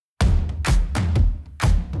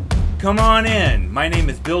Come on in. My name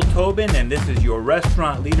is Bill Tobin, and this is your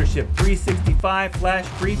Restaurant Leadership 365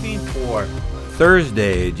 Flash Briefing for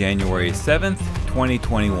Thursday, January 7th,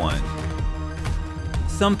 2021.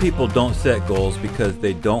 Some people don't set goals because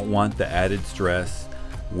they don't want the added stress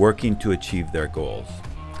working to achieve their goals.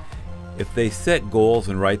 If they set goals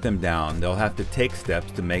and write them down, they'll have to take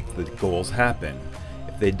steps to make the goals happen.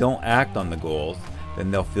 If they don't act on the goals, then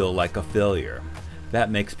they'll feel like a failure. That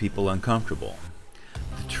makes people uncomfortable.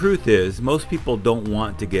 The truth is, most people don't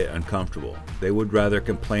want to get uncomfortable. They would rather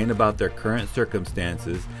complain about their current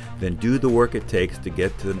circumstances than do the work it takes to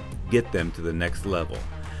get them to the next level.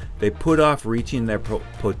 They put off reaching their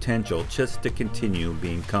potential just to continue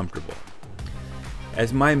being comfortable.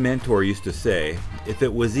 As my mentor used to say, if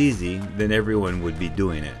it was easy, then everyone would be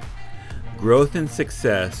doing it. Growth and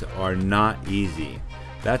success are not easy.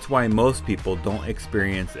 That's why most people don't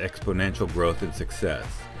experience exponential growth and success.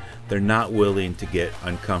 They're not willing to get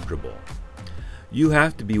uncomfortable. You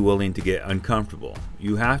have to be willing to get uncomfortable.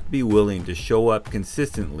 You have to be willing to show up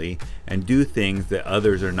consistently and do things that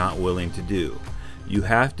others are not willing to do. You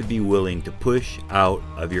have to be willing to push out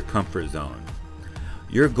of your comfort zone.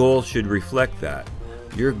 Your goals should reflect that.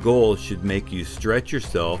 Your goals should make you stretch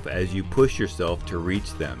yourself as you push yourself to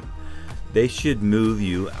reach them. They should move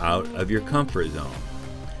you out of your comfort zone.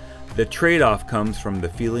 The trade-off comes from the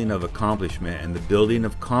feeling of accomplishment and the building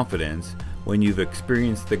of confidence when you've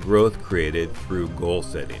experienced the growth created through goal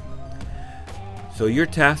setting. So your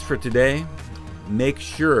task for today, make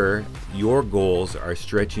sure your goals are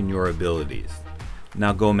stretching your abilities.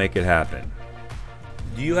 Now go make it happen.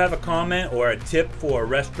 Do you have a comment or a tip for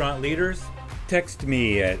restaurant leaders? Text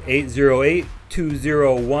me at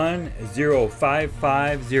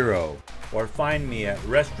 808-201-0550 or find me at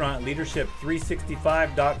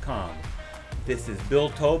restaurantleadership365.com. This is Bill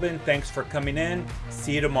Tobin. Thanks for coming in.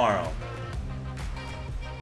 See you tomorrow.